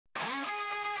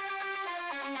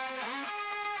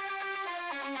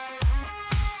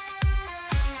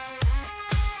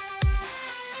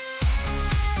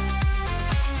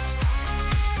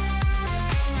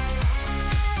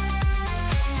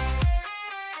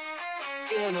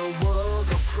In a world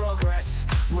of progress,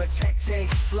 where tech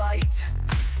takes flight,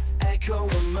 Echo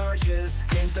emerges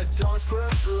in the dawn's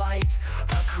first light.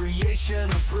 A creation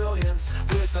of brilliance,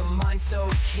 with a mind so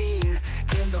keen.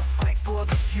 In the fight for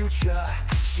the future,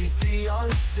 she's the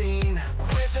unseen.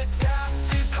 With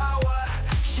adaptive power,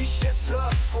 she shifts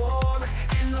her form.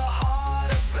 In the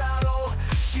heart of battle,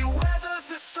 she weathers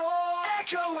the storm.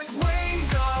 Echo with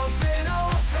wings of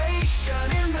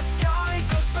innovation. In the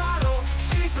skies of battle,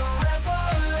 she's the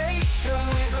revelation.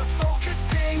 With a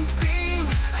focusing beam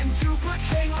and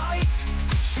duplicating light,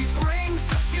 she brings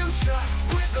the future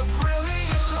with a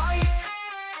brilliant light.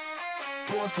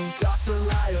 Born from Dr.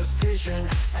 Liao's vision,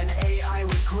 an AI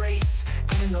with grace.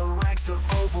 In the ranks of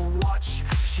Overwatch,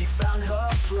 she found her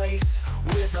place.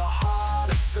 With a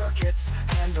heart of circuits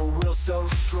and a will so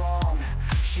strong,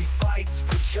 she fights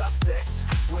for justice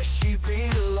where she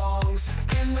belongs.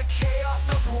 In the chaos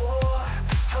of war,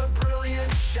 her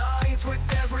brilliance shines. With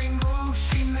every move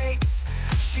she makes,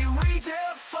 she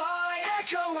redefines.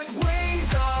 Echo with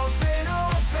wings of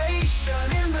innovation.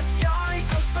 In the skies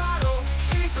of battle,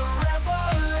 she's the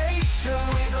revelation.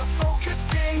 With a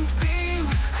focusing beam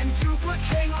and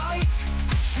duplicating light,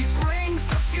 she brings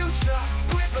the future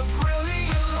with a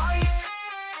brilliant light.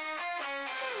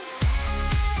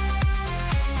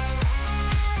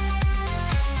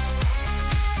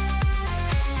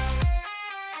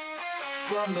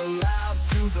 From the lab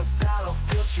to the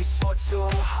battlefield, she soared so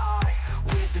high.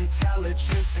 With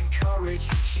intelligence and courage,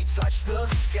 she touched the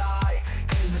sky.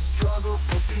 In the struggle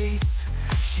for peace,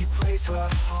 she plays her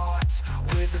part.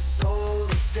 With a soul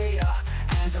of data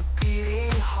and a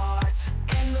beating heart.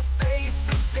 In the face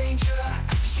of danger,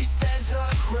 she stands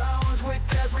her ground. With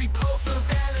every pulse of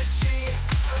energy,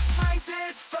 her strength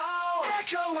is found.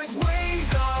 Echo with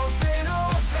wings of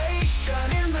innovation.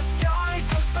 In the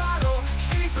skies of battle,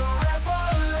 she's the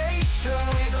revelation.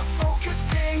 With a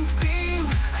focusing beam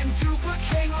and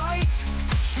duplicating light,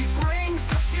 she brings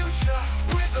the future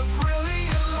with a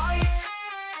brilliant light.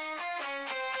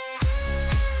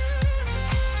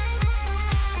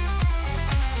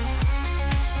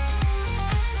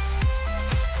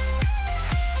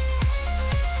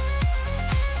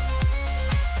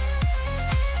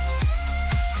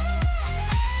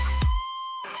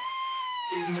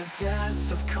 In the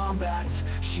dance of combat,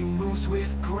 she moves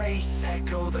with grace.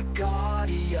 Echo the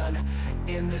guardian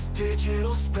in this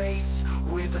digital space.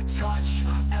 With a touch,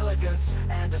 elegance,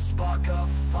 and a spark of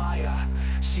fire,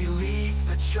 she leads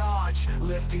the charge,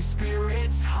 lifting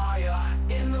spirits higher.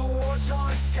 In the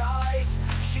war-torn skies,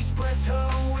 she spreads her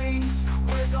wings.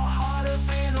 With a heart of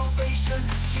innovation,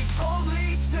 she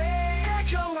boldly sings.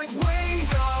 Echo with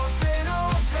wings of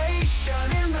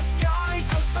innovation. In the skies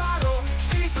of battle,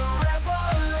 she's the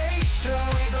revelation.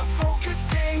 With a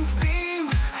focusing beam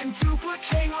and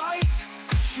duplicating light,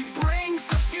 she brings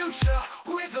the future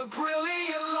with a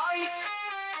brilliant light.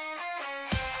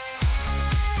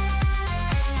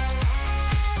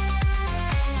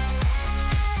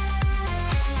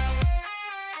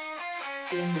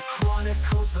 In the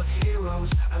chronicles of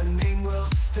heroes, her name will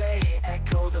stay.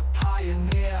 Echo the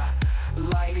pioneer,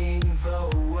 lighting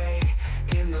the way.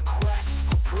 In the quest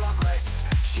for progress,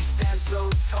 she stands so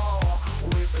tall.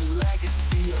 With a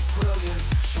legacy of brilliance,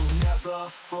 she'll never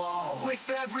fall. With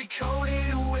every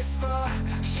coded whisper,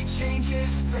 she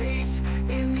changes fate.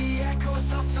 In the echoes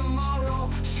of tomorrow,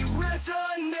 she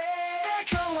resonates.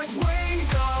 Echo with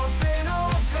wings of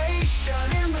innovation.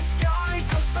 In the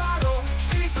skies of battle,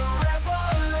 she's the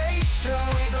revelation.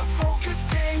 With a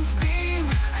focusing beam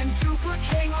and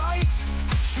duplicating light,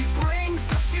 she brings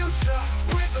the future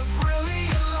with a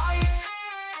brilliant light.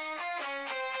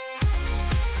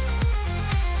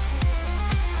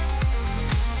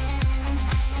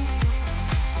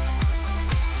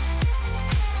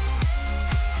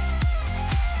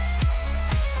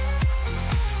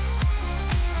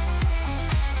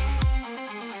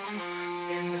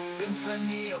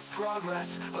 Symphony of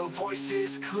progress, her voice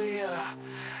is clear.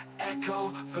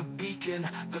 Echo the beacon,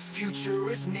 the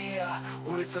future is near.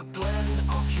 With a blend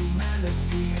of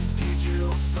humanity and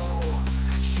digital soul,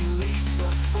 she leads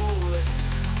us forward,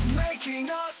 making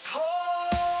us